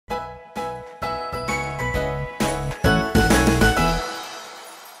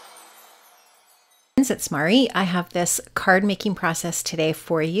friends, it's Mari. I have this card making process today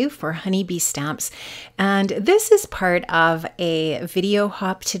for you for Honeybee Stamps. And this is part of a video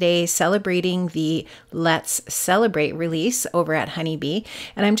hop today celebrating the Let's Celebrate release over at Honeybee.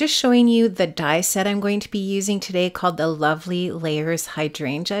 And I'm just showing you the die set I'm going to be using today called the Lovely Layers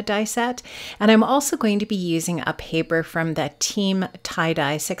Hydrangea die set. And I'm also going to be using a paper from the Team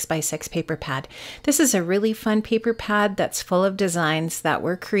Tie-Dye 6x6 paper pad. This is a really fun paper pad that's full of designs that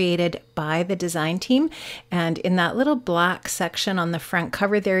were created by the design team. And in that little black section on the front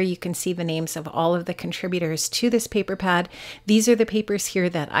cover there, you can see the names of all of the contributors to this paper pad. These are the papers here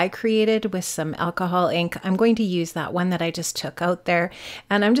that I created with some alcohol ink. I'm going to use that one that I just took out there.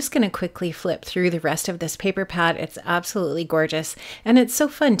 And I'm just going to quickly flip through the rest of this paper pad. It's absolutely gorgeous. And it's so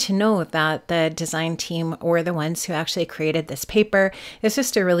fun to know that the design team were the ones who actually created this paper. It's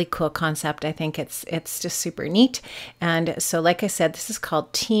just a really cool concept. I think it's just super neat. And so like I said, this is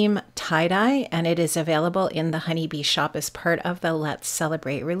called Team Tie-Dye, and it is available in the Honeybee shop as part of the Let's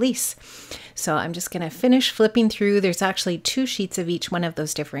Celebrate release. So I'm just going to finish flipping through. There's actually 2 sheets of each one of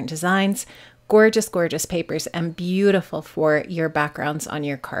those different designs. Gorgeous, gorgeous papers and beautiful for your backgrounds on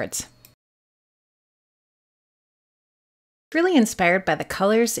your cards. Really inspired by the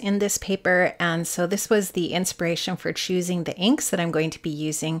colors in this paper, and so this was the inspiration for choosing the inks that I'm going to be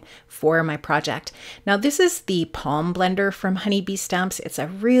using for my project. Now this is the Palm Blender from Honeybee Stamps. It's a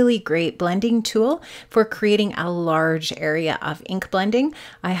really great blending tool for creating a large area of ink blending.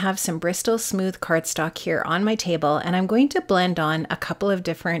 I have some Bristol Smooth cardstock here on my table, and I'm going to blend on a couple of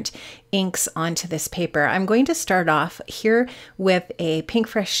different inks onto this paper. I'm going to start off here with a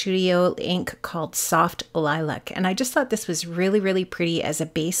Pinkfresh Studio ink called Soft Lilac, and I just thought this was really pretty as a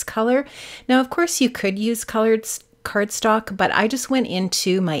base color. Now of course you could use colored cardstock, but I just went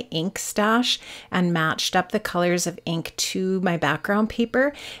into my ink stash and matched up the colors of ink to my background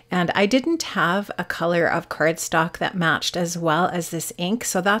paper, and I didn't have a color of cardstock that matched as well as this ink,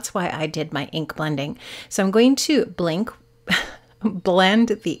 so that's why I did my ink blending. So I'm going to blend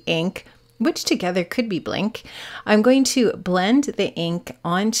the ink, which together could be blink. I'm going to blend the ink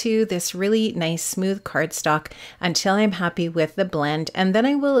onto this really nice smooth cardstock until I'm happy with the blend, and then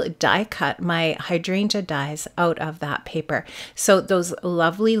I will die cut my hydrangea dies out of that paper. So those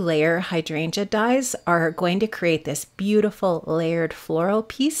lovely layer hydrangea dies are going to create this beautiful layered floral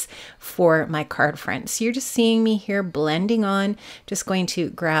piece for my card front. So you're just seeing me here blending on, just going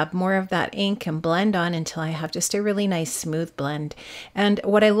to grab more of that ink and blend on until I have just a really nice smooth blend. And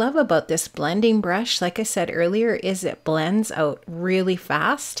what I love about this blending brush, like I said earlier, is it blends out really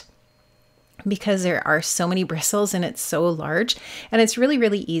fast because there are so many bristles and it's so large, and it's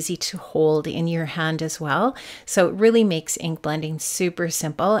really easy to hold in your hand as well. So it really makes ink blending super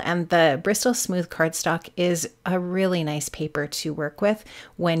simple, and the Bristol Smooth cardstock is a really nice paper to work with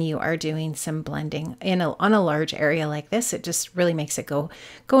when you are doing some blending on a large area like this. It just really makes it go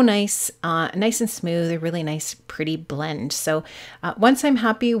nice, nice and smooth, a really nice pretty blend. So once I'm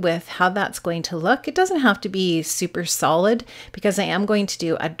happy with how that's going to look, it doesn't have to be super solid because I am going to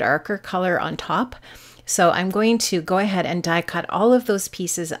do a darker color on top. So I'm going to go ahead and die cut all of those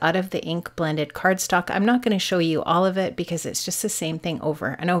pieces out of the ink blended cardstock. I'm not going to show you all of it because it's just the same thing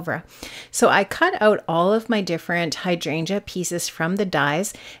over and over. So I cut out all of my different hydrangea pieces from the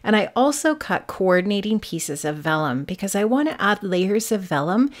dies, and I also cut coordinating pieces of vellum because I want to add layers of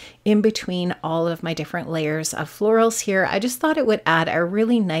vellum in between all of my different layers of florals here. I just thought it would add a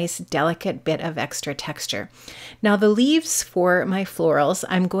really nice delicate bit of extra texture. Now the leaves for my florals,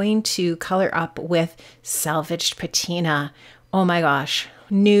 I'm going to color up with Salvaged Patina. Oh my gosh,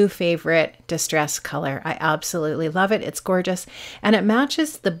 new favorite distress color. I absolutely love it. It's gorgeous, and it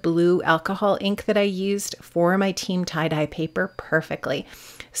matches the blue alcohol ink that I used for my Team Tie-Dye paper perfectly.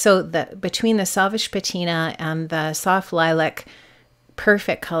 So between the Salvaged Patina and the Soft Lilac,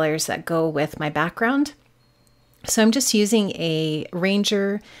 perfect colors that go with my background. So I'm just using a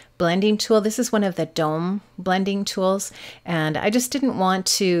Ranger blending tool. This is one of the dome blending tools, and I just didn't want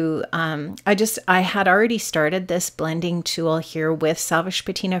to, I had already started this blending tool here with Salvaged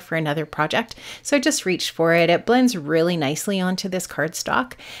Patina for another project, so I just reached for it. It blends really nicely onto this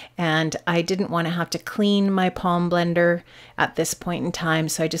cardstock, and I didn't want to have to clean my palm blender at this point in time,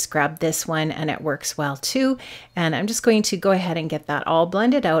 so I just grabbed this one and it works well too. And I'm just going to go ahead and get that all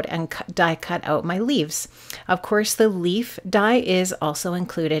blended out and die cut out my leaves. Of course, the leaf die is also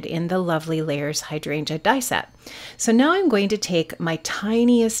included in the Lovely Layers Hydrangea die set. So now I'm going to take my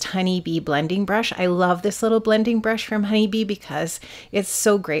tiniest Honeybee blending brush. I love this little blending brush from Honeybee because it's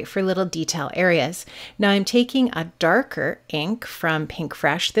so great for little detail areas. Now I'm taking a darker ink from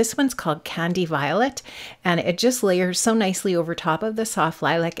Pinkfresh. This one's called Candy Violet, and it just layers so nicely over top of the soft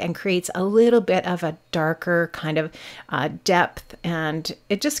lilac and creates a little bit of a darker kind of depth, and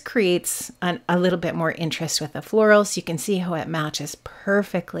it just creates a little bit more interest with the florals. You can see how it matches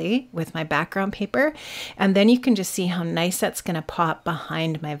perfectly with my background paper, and then you can just see how nice that's going to pop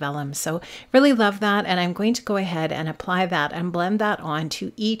behind my vellum. So really love that, and I'm going to go ahead and apply that and blend that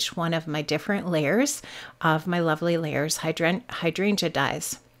onto each one of my different layers of my Lovely Layers hydrangea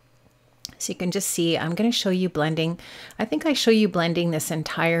dies. So you can just see, I'm going to show you blending. I think I show you blending this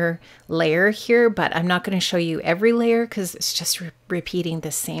entire layer here, but I'm not going to show you every layer because it's just repeating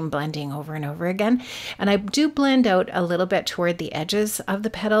the same blending over and over again. And I do blend out a little bit toward the edges of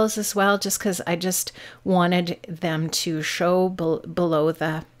the petals as well, just because I just wanted them to show below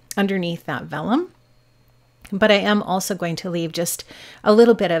underneath that vellum. But I am also going to leave just a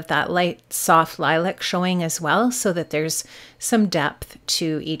little bit of that light, soft lilac showing as well, so that there's some depth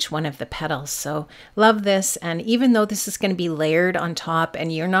to each one of the petals. So love this. And even though this is going to be layered on top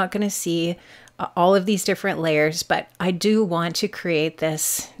and you're not going to see all of these different layers, but I do want to create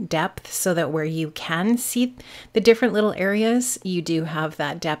this depth so that where you can see the different little areas, you do have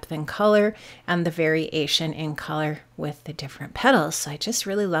that depth in color and the variation in color with the different petals. So I just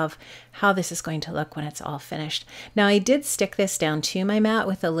really love how this is going to look when it's all finished. Now I did stick this down to my mat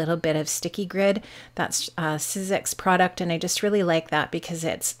with a little bit of sticky grid. That's Sizzix product, and I just really like that because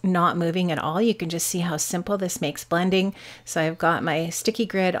it's not moving at all. You can just see how simple this makes blending. So I've got my sticky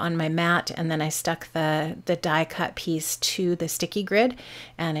grid on my mat, and then I stuck the die cut piece to the sticky grid,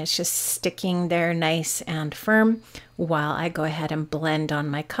 and it's just sticking there nice and firm while I go ahead and blend on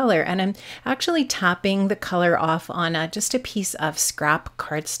my color. And I'm actually tapping the color off on just a piece of scrap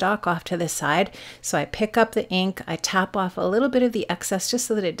cardstock off to the side. So I pick up the ink, I tap off a little bit of the excess just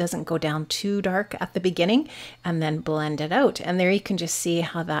so that it doesn't go down too dark at the beginning, and then blend it out. And there you can just see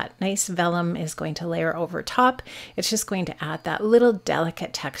how that nice vellum is going to layer over top. It's just going to add that little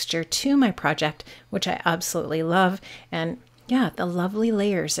delicate texture to my project, which I absolutely love. And yeah, the lovely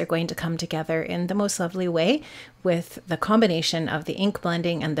layers are going to come together in the most lovely way with the combination of the ink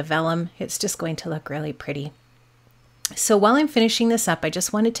blending and the vellum. It's just going to look really pretty. So while I'm finishing this up, I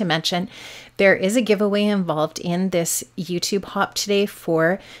just wanted to mention there is a giveaway involved in this YouTube hop today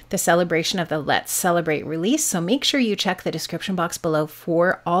for the celebration of the Let's Celebrate release. So make sure you check the description box below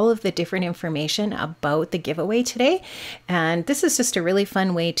for all of the different information about the giveaway today. And this is just a really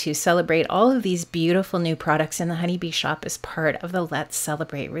fun way to celebrate all of these beautiful new products in the Honeybee shop as part of the Let's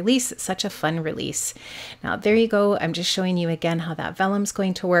Celebrate release. It's such a fun release. Now there you go. I'm just showing you again how that vellum's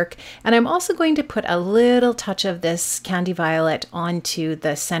going to work. And I'm also going to put a little touch of this Candy Violet onto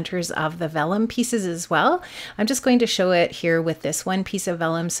the centers of the vellum pieces as well. I'm just going to show it here with this one piece of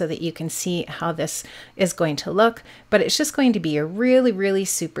vellum so that you can see how this is going to look, but it's just going to be a really, really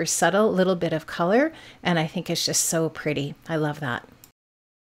super subtle little bit of color, and I think it's just so pretty. I love that.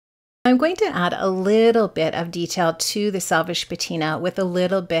 I'm going to add a little bit of detail to the Selfish Patina with a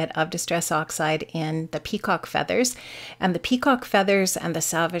little bit of Distress Oxide in the Peacock Feathers. And the Peacock Feathers and the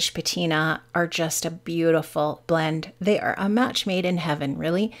Selfish Patina are just a beautiful blend. They are a match made in heaven,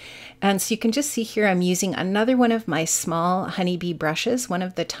 really. And so you can just see here I'm using another one of my small Honeybee brushes, one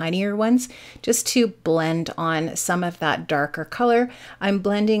of the tinier ones, just to blend on some of that darker color. I'm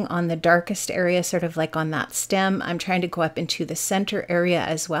blending on the darkest area, sort of like on that stem. I'm trying to go up into the center area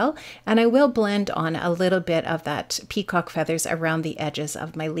as well. And I will blend on a little bit of that Peacock Feathers around the edges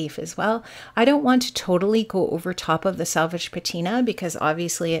of my leaf as well. I don't want to totally go over top of the Selfish Patina because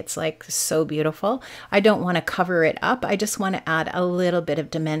obviously it's like so beautiful. I don't want to cover it up. I just want to add a little bit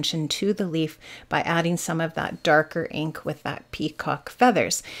of dimension to the leaf by adding some of that darker ink with that Peacock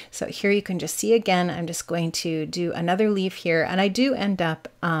Feathers. So here you can just see again, I'm just going to do another leaf here, and I do end up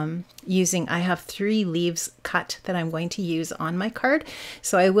I have 3 leaves cut that I'm going to use on my card.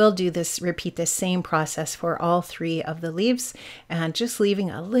 So I will repeat this same process for all 3 of the leaves, and just leaving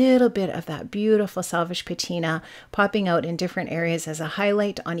a little bit of that beautiful Selfish Patina popping out in different areas as a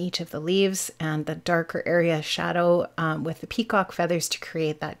highlight on each of the leaves, and the darker area shadow with the Peacock Feathers to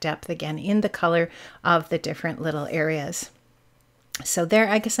create that depth again in the color of the different little areas. So there,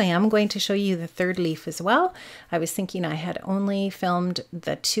 I guess I am going to show you the 3rd leaf as well. I was thinking I had only filmed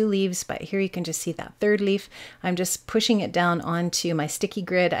the 2 leaves, but here you can just see that 3rd leaf. I'm just pushing it down onto my sticky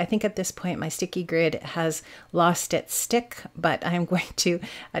grid. I think at this point my sticky grid has lost its stick, but I'm going to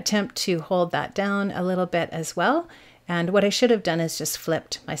attempt to hold that down a little bit as well. And what I should have done is just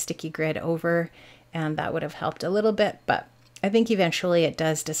flipped my sticky grid over, and that would have helped a little bit, but I think eventually it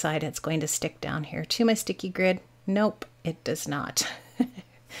does decide it's going to stick down here to my sticky grid. Nope, it does not.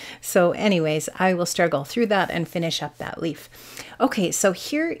 So anyways, I will struggle through that and finish up that leaf. Okay, so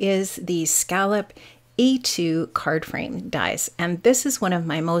here is the Scallop A2 card frame dies, and this is one of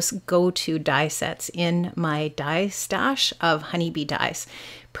my most go-to die sets in my die stash of Honeybee dies.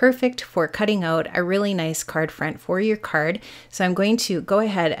 Perfect for cutting out a really nice card front for your card. So I'm going to go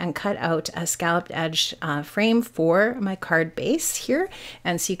ahead and cut out a scalloped edge frame for my card base here.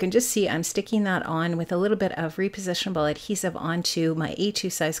 And so you can just see I'm sticking that on with a little bit of repositionable adhesive onto my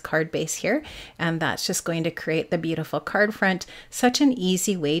A2 size card base here. And that's just going to create the beautiful card front. Such an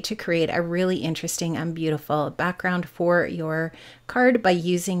easy way to create a really interesting and beautiful background for your card by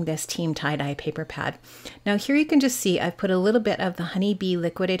using this Team Tie-Dye paper pad. Now here you can just see I've put a little bit of the Honeybee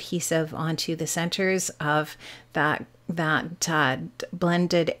liquid adhesive onto the centers of that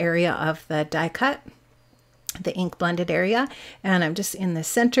blended area of the die cut, the ink blended area, and I'm just in the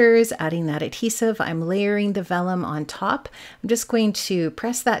centers adding that adhesive. I'm layering the vellum on top. I'm just going to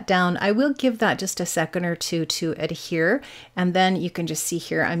press that down. I will give that just a second or two to adhere, and then you can just see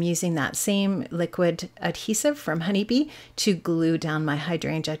here I'm using that same liquid adhesive from Honeybee to glue down my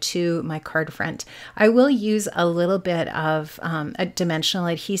hydrangea to my card front. I will use a little bit of a dimensional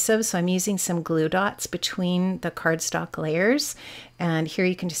adhesive, so I'm using some glue dots between the cardstock layers. And here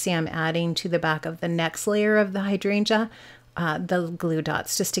you can just see I'm adding to the back of the next layer of the hydrangea the glue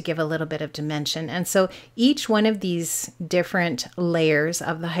dots just to give a little bit of dimension. And so each one of these different layers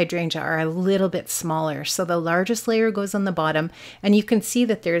of the hydrangea are a little bit smaller. So the largest layer goes on the bottom, and you can see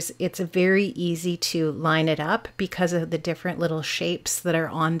that it's very easy to line it up because of the different little shapes that are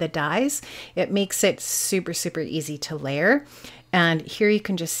on the dies. It makes it super, super easy to layer. And here you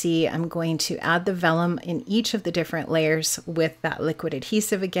can just see I'm going to add the vellum in each of the different layers with that liquid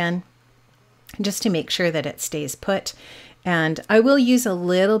adhesive again, just to make sure that it stays put. And I will use a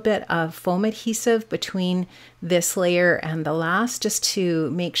little bit of foam adhesive between this layer and the last, just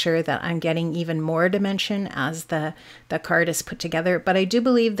to make sure that I'm getting even more dimension as the card is put together. But I do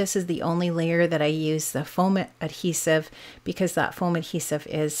believe this is the only layer that I use the foam adhesive, because that foam adhesive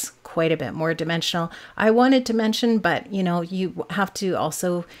is quite a bit more dimensional. I wanted to mention, but you know, you have to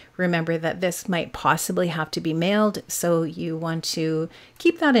also remember that this might possibly have to be mailed, so you want to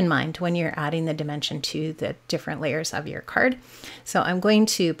keep that in mind when you're adding the dimension to the different layers of your card. So I'm going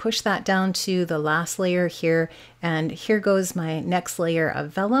to push that down to the last layer here, and here goes my next layer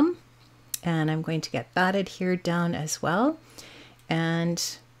of vellum, and I'm going to get that adhered down as well.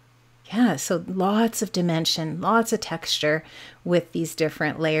 And yeah, so lots of dimension, lots of texture with these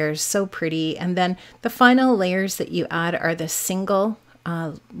different layers, so pretty. And then the final layers that you add are the single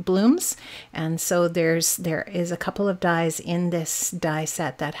blooms. And so there is a couple of dies in this die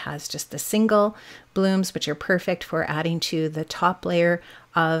set that has just the single blooms, which are perfect for adding to the top layer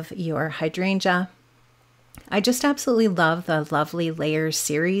of your hydrangea. I just absolutely love the Lovely Layers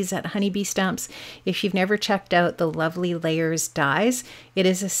series at Honeybee Stamps. If you've never checked out the Lovely Layers dies, it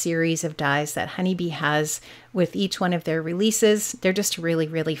is a series of dies that Honeybee has with each one of their releases. They're just really,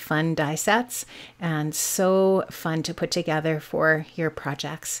 really fun die sets and so fun to put together for your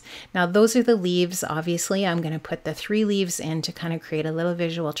projects. Now, those are the leaves. Obviously, I'm going to put the 3 leaves in to kind of create a little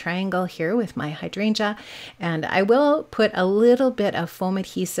visual triangle here with my hydrangea. And I will put a little bit of foam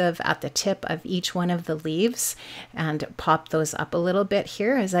adhesive at the tip of each one of the leaves and pop those up a little bit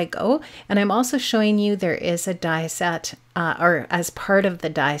here as I go. And I'm also showing you there is a die set or as part of the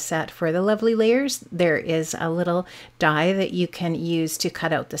die set for the Lovely Layers, there is a little die that you can use to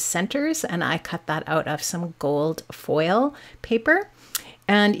cut out the centers, and I cut that out of some gold foil paper.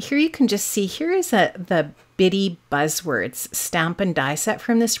 And here you can just see, here is the Bitty Buzzwords stamp and die set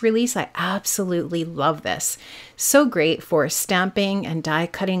from this release. I absolutely love this. So great for stamping and die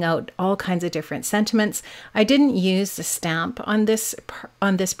cutting out all kinds of different sentiments. I didn't use the stamp on this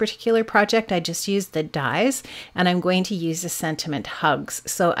particular project. I just used the dies, and I'm going to use the sentiment hugs.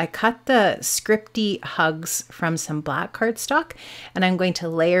 So I cut the scripty hugs from some black cardstock, and I'm going to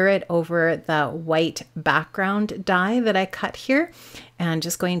layer it over the white background die that I cut here, and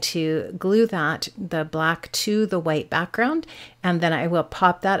just going to glue the black to the white background, and then I will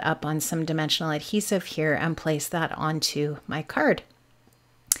pop that up on some dimensional adhesive here and place that onto my card.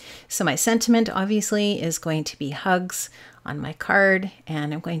 So my sentiment obviously is going to be hugs on my card,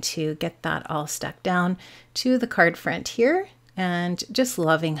 and I'm going to get that all stuck down to the card front here, and just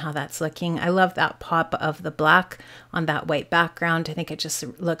loving how that's looking. I love that pop of the black on that white background. I think it just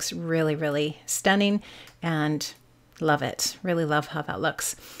looks really, really stunning. And Love it. Really love how that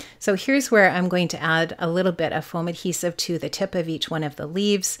looks. So here's where I'm going to add a little bit of foam adhesive to the tip of each one of the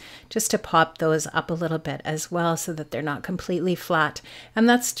leaves, just to pop those up a little bit as well so that they're not completely flat. And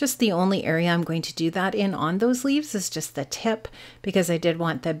that's just the only area I'm going to do that in on those leaves, is just the tip, because I did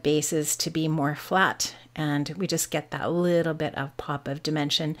want the bases to be more flat. And we just get that little bit of pop of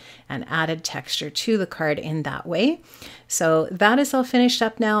dimension and added texture to the card in that way. So that is all finished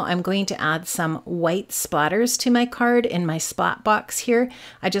up now. I'm going to add some white splatters to my card in my splat box here.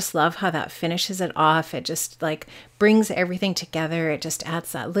 I just love how that finishes it off. It just like brings everything together. It just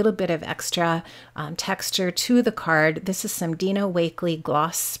adds that little bit of extra texture to the card. This is some Dina Wakley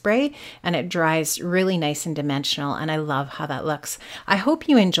gloss spray, and it dries really nice and dimensional, and I love how that looks. I hope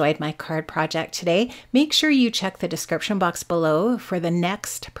you enjoyed my card project today. Make sure you check the description box below for the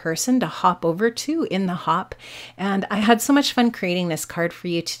next person to hop over to in the hop. And I had so much fun creating this card for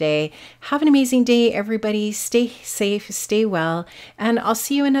you today. Have an amazing day, everybody. Stay safe, stay well, and I'll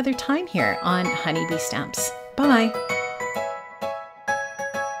see you another time here on Honeybee Stamps. Bye.